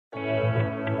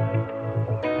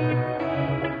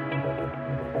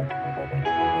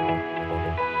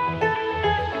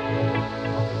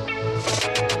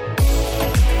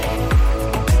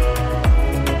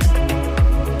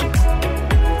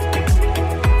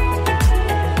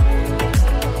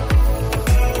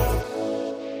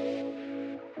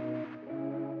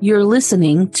You're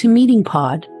listening to Meeting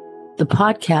Pod, the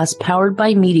podcast powered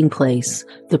by Meeting Place,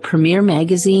 the premier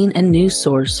magazine and news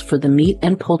source for the meat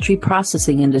and poultry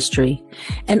processing industry,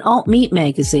 and Alt Meat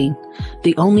Magazine,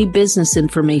 the only business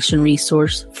information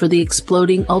resource for the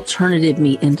exploding alternative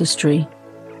meat industry.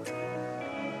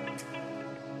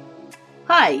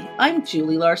 Hi, I'm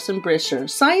Julie Larson-Brisher,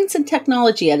 Science and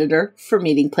Technology Editor for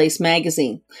Meeting Place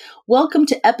Magazine. Welcome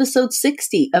to episode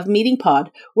 60 of Meeting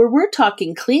Pod, where we're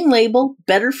talking clean label,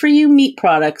 better for you meat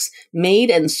products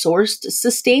made and sourced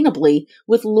sustainably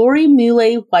with Lori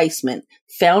Muley-Weissman,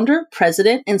 founder,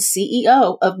 president, and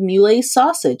CEO of Muley's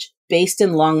Sausage, based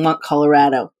in Longmont,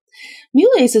 Colorado.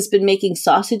 Muley's has been making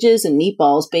sausages and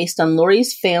meatballs based on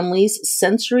Lori's family's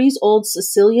centuries-old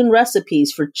Sicilian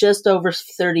recipes for just over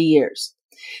 30 years.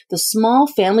 The small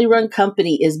family-run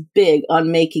company is big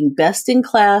on making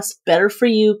best-in-class,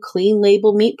 better-for-you,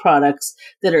 clean-label meat products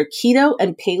that are keto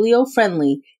and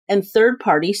paleo-friendly and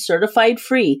third-party certified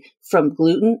free from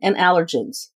gluten and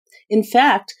allergens. In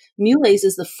fact, Muley's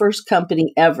is the first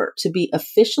company ever to be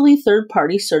officially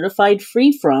third-party certified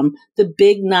free from the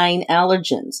Big 9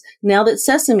 allergens, now that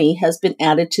sesame has been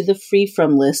added to the free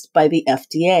from list by the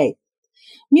FDA.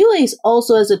 Muley's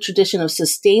also has a tradition of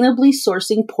sustainably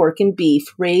sourcing pork and beef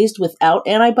raised without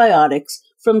antibiotics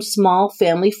from small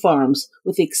family farms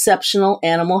with exceptional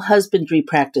animal husbandry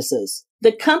practices.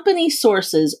 The company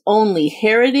sources only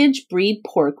heritage breed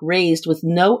pork raised with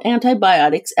no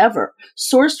antibiotics ever,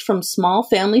 sourced from small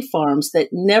family farms that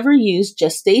never use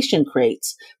gestation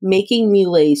crates, making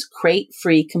Muley's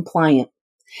crate-free compliant.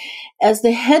 As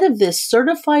the head of this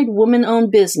certified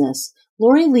woman-owned business,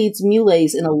 Lori leads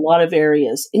Muley's in a lot of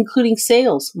areas, including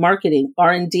sales, marketing,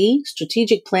 R&D,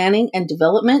 strategic planning and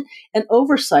development, and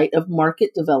oversight of market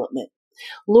development.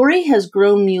 Lori has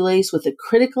grown Muley's with a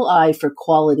critical eye for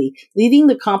quality, leading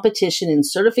the competition in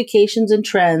certifications and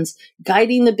trends,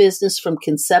 guiding the business from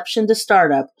conception to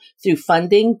startup through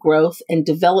funding, growth, and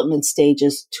development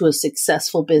stages to a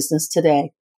successful business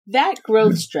today. That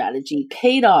growth strategy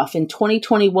paid off in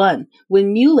 2021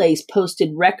 when Muley's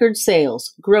posted record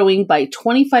sales, growing by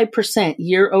 25%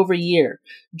 year over year,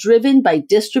 driven by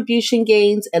distribution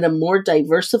gains and a more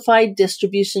diversified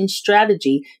distribution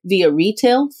strategy via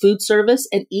retail, food service,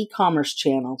 and e-commerce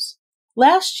channels.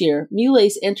 Last year,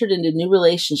 Muley's entered into new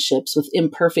relationships with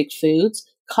Imperfect Foods,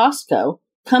 Costco,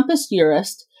 Compass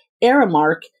Jurist,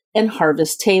 Aramark, and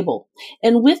Harvest Table.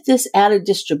 And with this added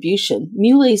distribution,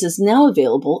 Muley's is now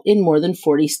available in more than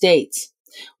 40 states.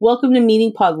 Welcome to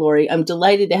Meeting Pod, Lori. I'm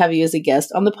delighted to have you as a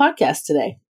guest on the podcast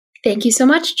today. Thank you so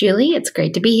much, Julie. It's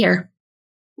great to be here.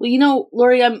 Well,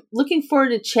 Lori, I'm looking forward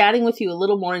to chatting with you a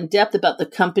little more in depth about the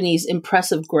company's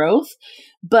impressive growth.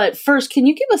 But first, can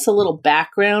you give us a little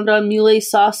background on Muley's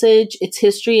Sausage, its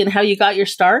history, and how you got your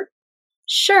start?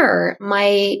 Sure.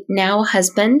 My now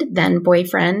husband, then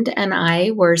boyfriend, and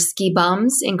I were ski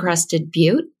bums in Crested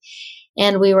Butte,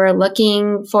 and we were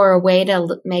looking for a way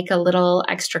to make a little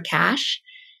extra cash.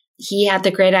 He had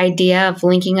the great idea of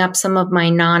linking up some of my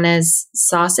Nana's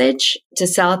sausage to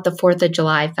sell at the 4th of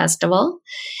July festival.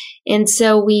 And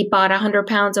so we bought 100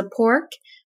 pounds of pork,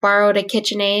 borrowed a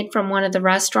KitchenAid from one of the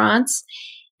restaurants,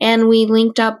 and we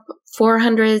linked up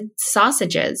 400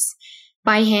 sausages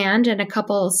by hand and a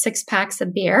couple 6-packs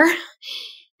of beer.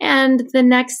 And the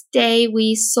next day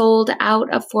we sold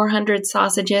out of 400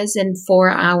 sausages in 4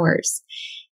 hours.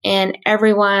 And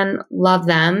everyone loved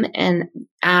them and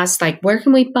asked, where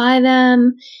can we buy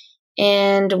them?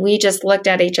 And we just looked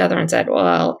at each other and said,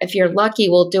 well, if you're lucky,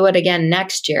 we'll do it again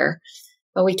next year.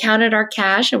 But we counted our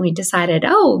cash and we decided,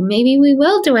 maybe we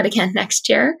will do it again next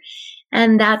year.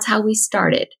 And that's how we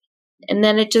started. And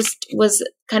then it just was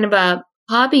kind of a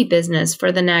hobby business for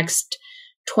the next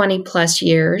 20 plus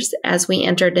years as we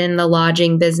entered in the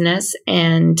lodging business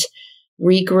and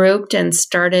regrouped and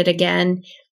started again.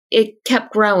 It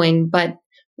kept growing, but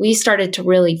we started to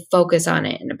really focus on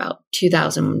it in about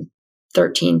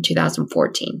 2013,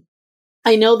 2014.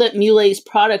 I know that Muley's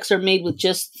products are made with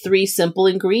just 3 simple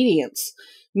ingredients: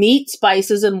 meat,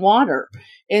 spices, and water.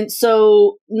 And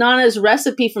so Nana's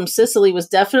recipe from Sicily was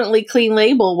definitely clean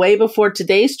label way before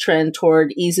today's trend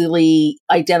toward easily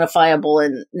identifiable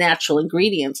and natural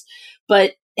ingredients.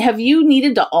 But have you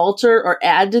needed to alter or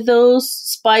add to those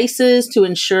spices to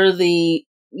ensure that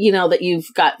you've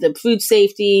got the food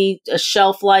safety, a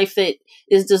shelf life that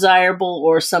is desirable,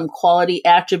 or some quality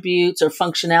attributes or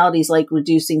functionalities like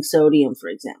reducing sodium, for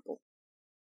example?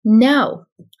 No,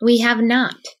 we have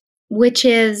not, which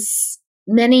is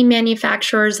many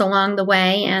manufacturers along the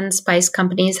way and spice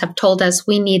companies have told us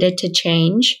we needed to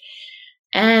change.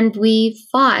 And we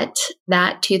fought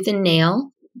that tooth and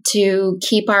nail to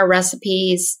keep our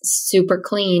recipes super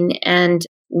clean. And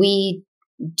We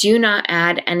do not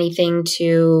add anything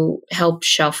to help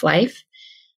shelf life.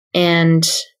 And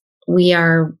we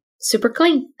are super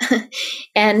clean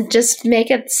and just make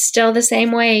it still the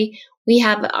same way. We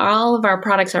have all of our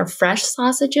products are fresh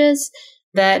sausages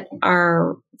that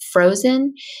are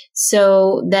frozen.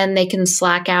 So then they can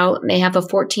slack out and they have a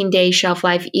 14-day shelf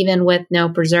life, even with no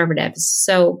preservatives.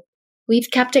 So we've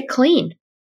kept it clean.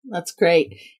 That's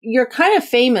great. You're kind of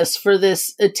famous for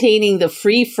this attaining the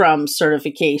free from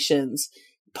certifications.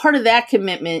 Part of that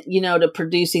commitment, to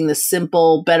producing the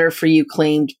simple, better for you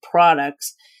claimed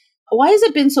products. Why has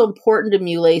it been so important to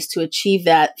Muley's to achieve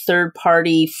that third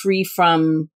party free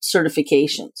from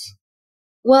certifications?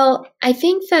 Well, I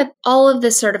think that all of the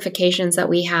certifications that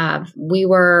we have, we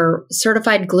were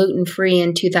certified gluten-free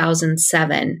in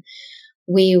 2007.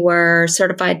 We were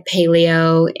certified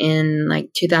paleo in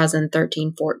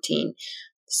 2013, 14,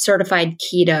 certified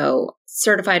keto,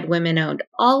 certified women-owned.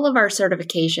 All of our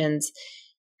certifications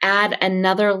add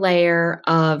another layer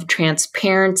of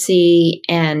transparency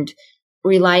and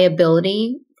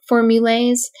reliability for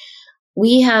Muley's.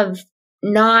 We have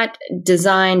not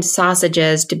designed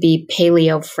sausages to be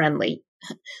paleo friendly.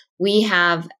 We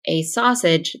have a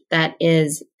sausage that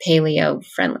is paleo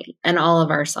friendly, and all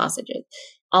of our sausages,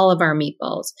 all of our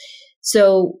meatballs.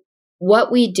 So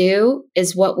what we do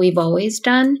is what we've always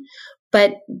done,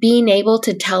 but being able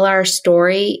to tell our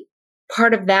story,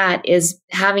 part of that is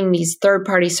having these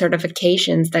third-party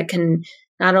certifications that can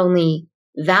not only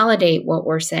validate what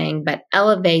we're saying, but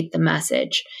elevate the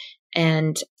message.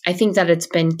 And I think that it's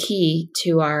been key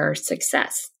to our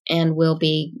success and will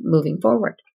be moving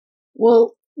forward.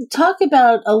 Well, talk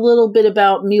about a little bit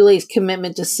about Muley's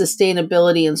commitment to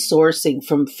sustainability and sourcing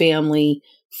from family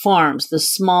farms, the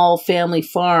small family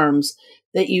farms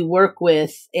that you work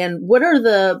with. And what are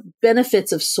the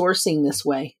benefits of sourcing this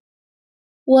way?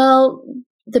 Well,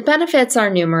 the benefits are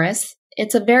numerous.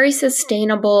 It's a very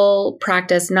sustainable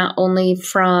practice, not only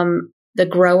from the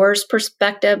grower's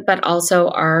perspective, but also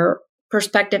our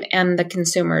perspective and the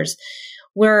consumers.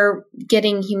 We're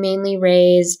getting humanely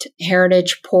raised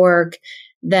heritage pork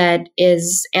that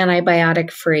is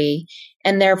antibiotic free.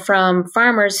 And they're from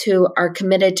farmers who are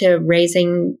committed to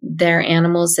raising their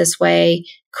animals this way,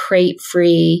 crate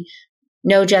free,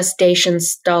 no gestation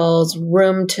stalls,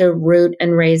 room to root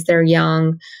and raise their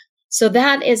young. So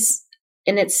that is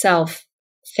in itself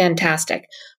fantastic.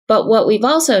 But what we've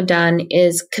also done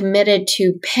is committed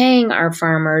to paying our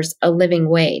farmers a living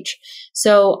wage.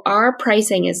 So our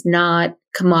pricing is not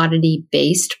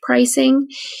commodity-based pricing.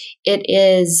 It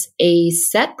is a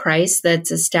set price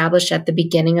that's established at the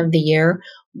beginning of the year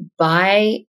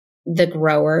by the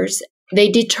growers. They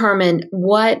determine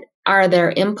what are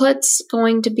their inputs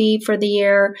going to be for the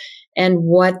year and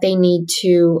what they need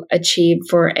to achieve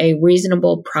for a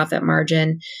reasonable profit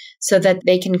margin so that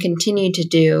they can continue to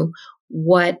do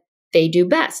what they do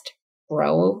best,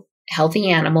 grow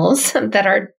healthy animals that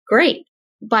are great.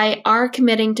 By our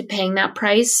committing to paying that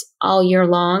price all year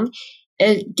long,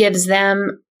 it gives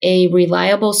them a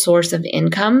reliable source of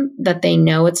income that they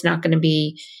know it's not going to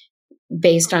be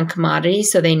based on commodity,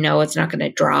 so they know it's not going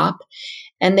to drop.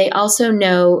 And they also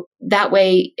know that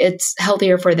way it's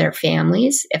healthier for their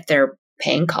families if they're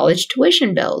paying college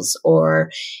tuition bills or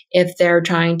if they're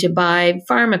trying to buy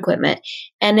farm equipment.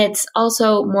 And it's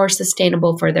also more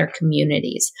sustainable for their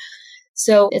communities.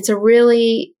 So it's a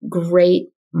really great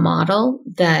model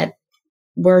that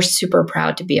we're super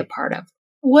proud to be a part of.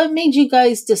 What made you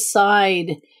guys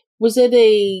decide? Was it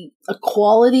a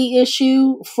quality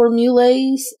issue for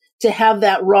Muley's to have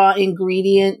that raw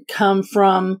ingredient come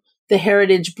from the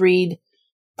heritage breed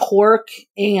pork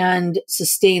and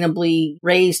sustainably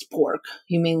raised pork,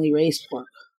 humanely raised pork?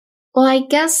 Well, I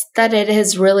guess that it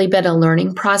has really been a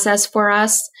learning process for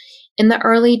us. In the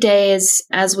early days,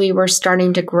 as we were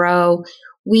starting to grow,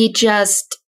 we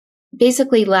just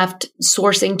basically left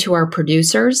sourcing to our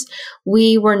producers.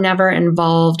 We were never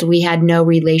involved. We had no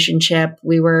relationship.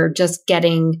 We were just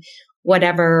getting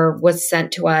whatever was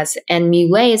sent to us. And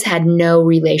Muley's had no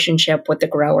relationship with the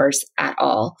growers at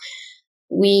all.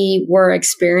 We were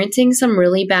experiencing some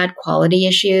really bad quality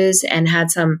issues and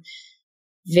had some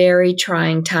very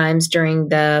trying times during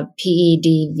the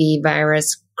PEDV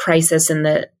virus crisis in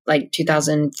the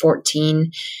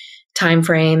 2014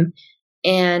 timeframe.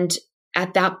 And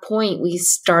at that point, we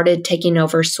started taking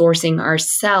over sourcing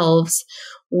ourselves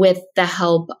with the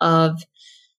help of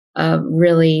a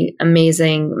really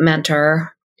amazing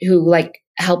mentor who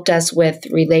helped us with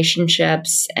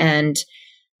relationships and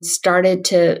started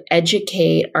to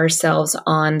educate ourselves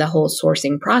on the whole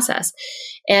sourcing process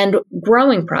and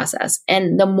growing process.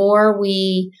 And the more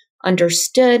we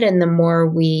understood and the more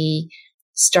we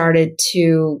started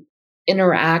to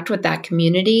interact with that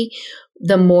community,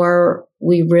 the more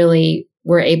we really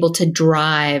were able to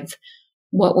drive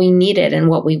what we needed and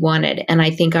what we wanted. And I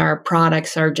think our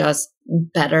products are just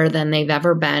better than they've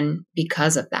ever been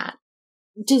because of that.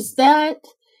 Does that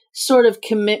sort of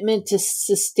commitment to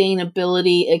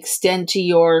sustainability extend to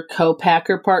your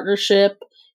co-packer partnership?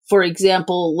 For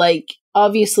example, like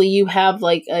obviously you have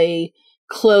like a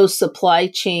close supply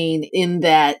chain in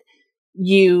that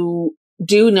you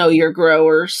do know your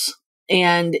growers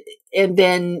and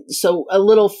then so a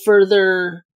little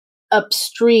further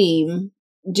upstream,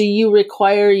 do you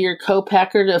require your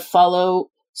co-packer to follow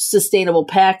sustainable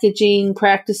packaging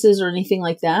practices or anything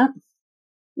like that?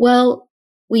 Well,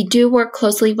 we do work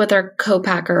closely with our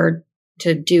co-packer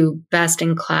to do best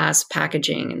in class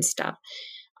packaging and stuff.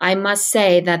 I must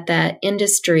say that the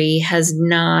industry has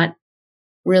not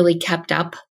really kept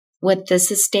up with the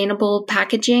sustainable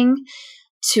packaging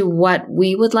to what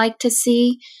we would like to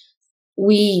see.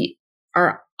 We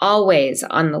are always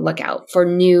on the lookout for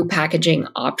new packaging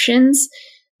options.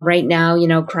 Right now,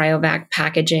 Cryovac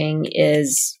packaging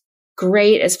is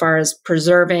great as far as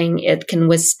preserving. It can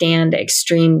withstand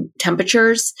extreme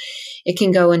temperatures. It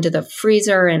can go into the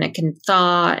freezer and it can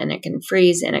thaw and it can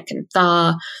freeze and it can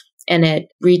thaw and it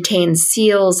retains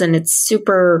seals and it's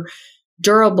super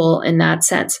durable in that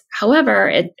sense. However,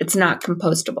 it's not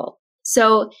compostable.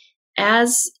 So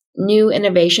as new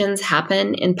innovations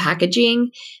happen in packaging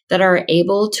that are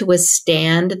able to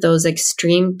withstand those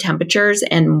extreme temperatures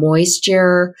and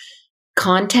moisture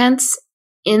contents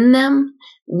in them,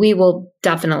 we will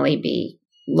definitely be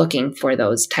looking for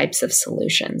those types of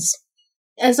solutions.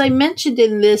 As I mentioned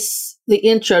in the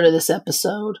intro to this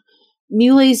episode,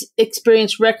 Muelle's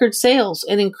experienced record sales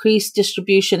and increased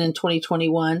distribution in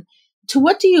 2021. To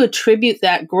what do you attribute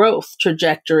that growth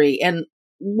trajectory, and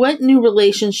what new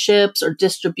relationships or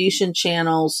distribution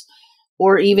channels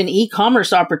or even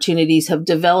e-commerce opportunities have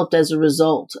developed as a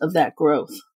result of that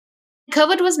growth?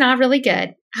 COVID was not really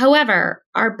good. However,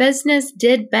 our business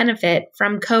did benefit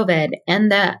from COVID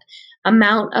and the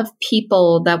amount of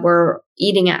people that were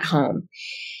eating at home.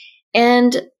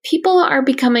 And people are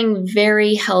becoming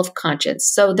very health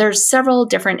conscious. So there's several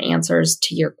different answers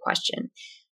to your question.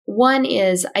 One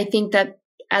is, I think that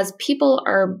as people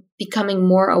are becoming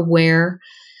more aware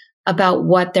about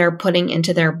what they're putting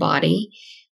into their body,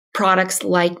 products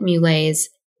like Muelle's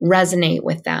resonate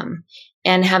with them.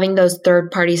 And having those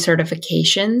third-party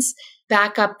certifications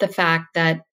back up the fact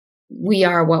that we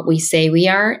are what we say we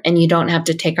are, and you don't have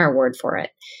to take our word for it.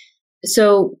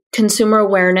 So consumer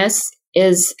awareness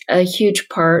is a huge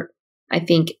part, I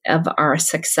think, of our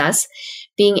success.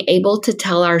 Being able to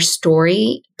tell our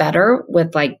story better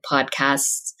with like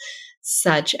podcasts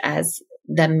such as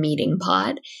the Meeting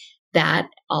Pod, that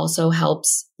also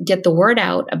helps get the word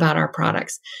out about our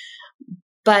products.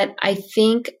 But I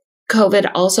think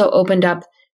COVID also opened up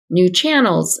new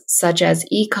channels such as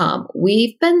e-com.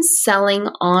 We've been selling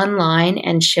online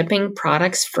and shipping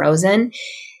products frozen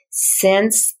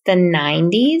since the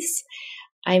 90s.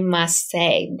 I must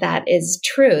say that is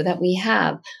true that we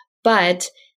have, but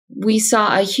we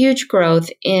saw a huge growth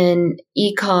in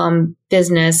e-com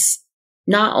business,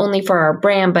 not only for our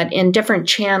brand, but in different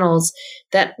channels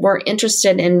that were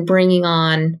interested in bringing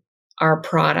on our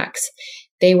products.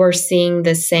 They were seeing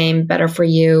the same better for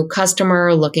you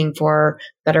customer looking for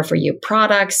better for you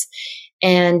products.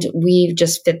 And we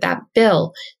just fit that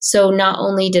bill. So not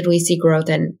only did we see growth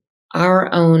in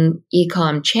our own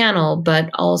e-com channel, but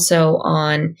also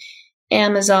on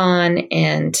Amazon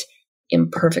and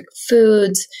Imperfect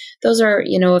Foods. Those are,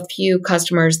 a few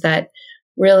customers that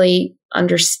really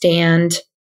understand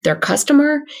their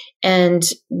customer, and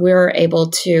we're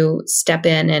able to step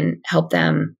in and help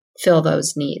them fill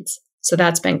those needs. So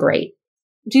that's been great.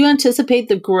 Do you anticipate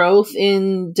the growth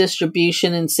in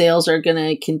distribution and sales are going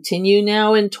to continue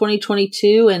now in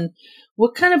 2022? And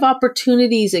what kind of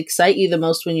opportunities excite you the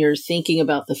most when you're thinking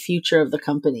about the future of the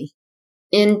company?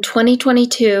 In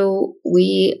 2022,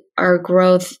 our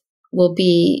growth will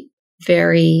be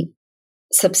very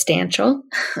substantial.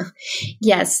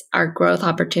 Yes, our growth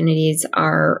opportunities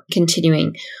are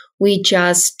continuing. We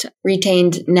just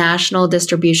retained national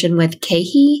distribution with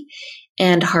KeHE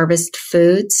and Harvest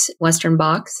Foods, Western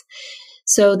Box.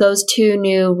 So those two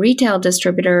new retail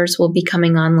distributors will be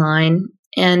coming online,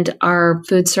 and our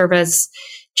food service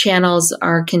channels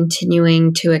are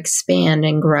continuing to expand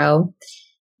and grow.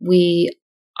 We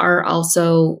are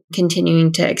also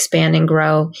continuing to expand and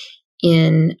grow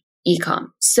in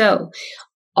e-com. So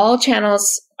all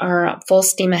channels are full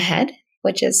steam ahead,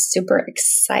 which is super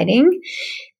exciting.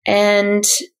 And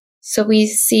so we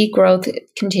see growth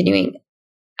continuing.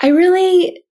 I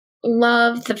really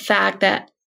love the fact that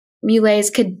Mulet's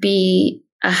could be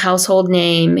a household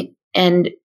name and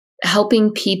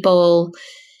helping people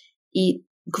eat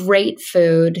great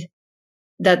food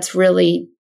that's really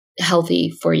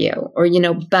healthy for you or,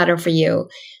 better for you.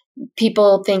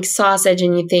 People think sausage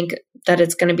and you think that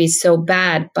it's going to be so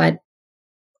bad, but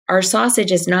our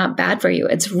sausage is not bad for you.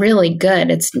 It's really good.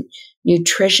 It's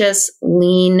nutritious,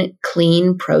 lean,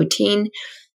 clean protein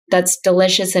that's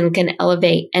delicious and can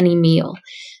elevate any meal.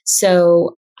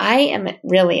 So I am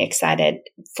really excited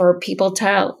for people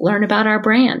to learn about our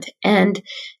brand and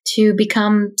to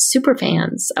become super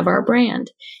fans of our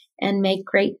brand and make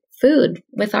great food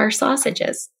with our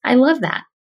sausages. I love that.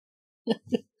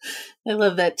 I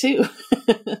love that too.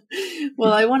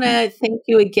 Well, I want to thank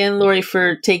you again, Lori,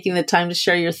 for taking the time to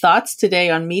share your thoughts today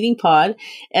on Meeting Pod.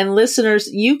 And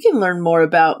listeners, you can learn more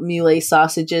about Mulet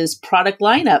Sausage's product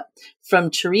lineup from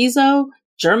chorizo,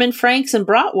 German franks and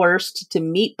bratwurst to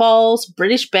meatballs,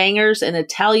 British bangers, and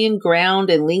Italian ground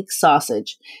and link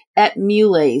sausage at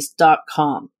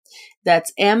mulets.com.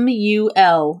 That's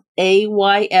MULAYS.com.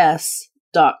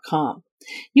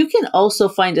 You can also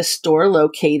find a store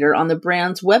locator on the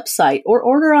brand's website or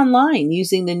order online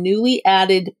using the newly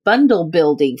added bundle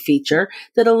building feature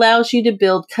that allows you to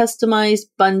build customized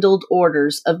bundled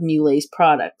orders of Mulet's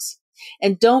products.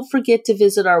 And don't forget to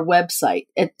visit our website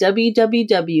at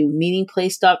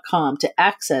www.meetingplace.com to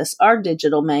access our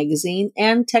digital magazine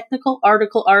and technical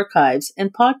article archives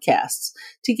and podcasts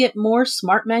to get more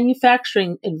smart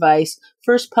manufacturing advice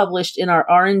first published in our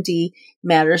R&D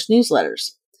Matters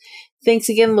newsletters. Thanks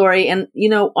again, Lori. And,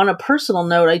 on a personal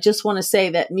note, I just want to say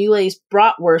that Mulet's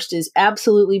bratwurst is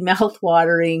absolutely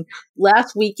mouthwatering.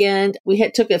 Last weekend, we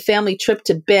took a family trip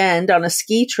to Bend on a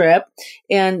ski trip,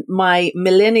 and my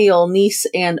millennial niece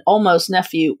and almost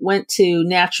nephew went to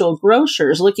Natural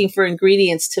Grocers looking for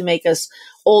ingredients to make us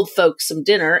old folks some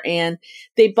dinner. And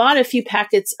they bought a few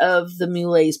packets of the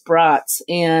Mulet's brats,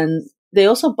 and they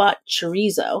also bought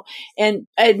chorizo. And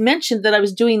I had mentioned that I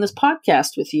was doing this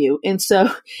podcast with you. And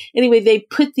so anyway, they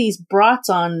put these brats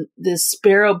on this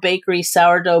Sparrow Bakery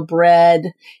sourdough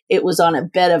bread. It was on a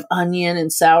bed of onion and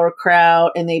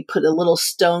sauerkraut, and they put a little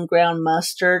stone ground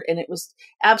mustard, and it was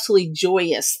absolutely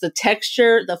joyous. The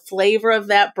texture, the flavor of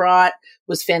that brat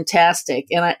was fantastic.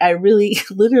 And I really,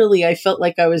 literally, I felt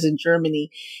like I was in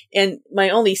Germany. And my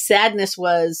only sadness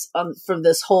was from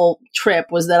this whole trip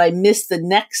was that I missed the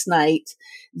next night.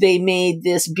 They made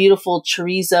this beautiful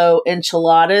chorizo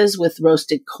enchiladas with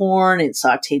roasted corn and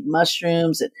sauteed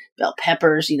mushrooms and bell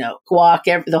peppers,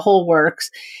 guac, the whole works.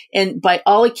 And by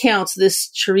all accounts, this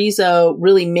chorizo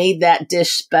really made that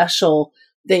dish special.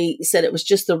 They said it was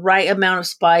just the right amount of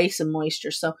spice and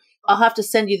moisture. So I'll have to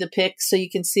send you the pics so you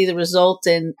can see the result.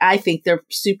 And I think they're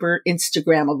super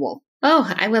Instagrammable.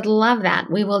 Oh, I would love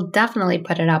that. We will definitely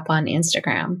put it up on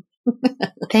Instagram.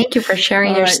 Thank you for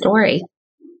sharing your story.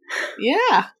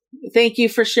 Yeah. Thank you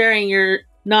for sharing your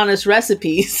Nana's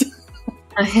recipes.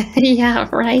 Yeah,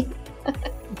 right.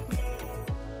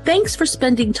 Thanks for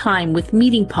spending time with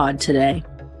Meeting Pod today.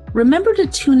 Remember to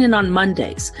tune in on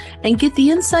Mondays and get the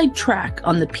inside track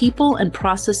on the people and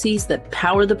processes that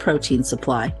power the protein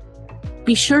supply.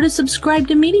 Be sure to subscribe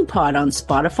to Meeting Pod on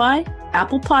Spotify,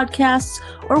 Apple Podcasts,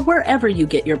 or wherever you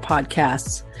get your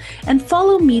podcasts. And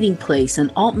follow Meeting Place and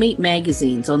AltMate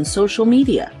magazines on social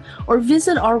media, or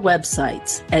visit our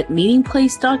websites at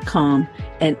meetingplace.com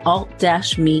and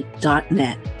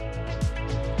alt-meet.net.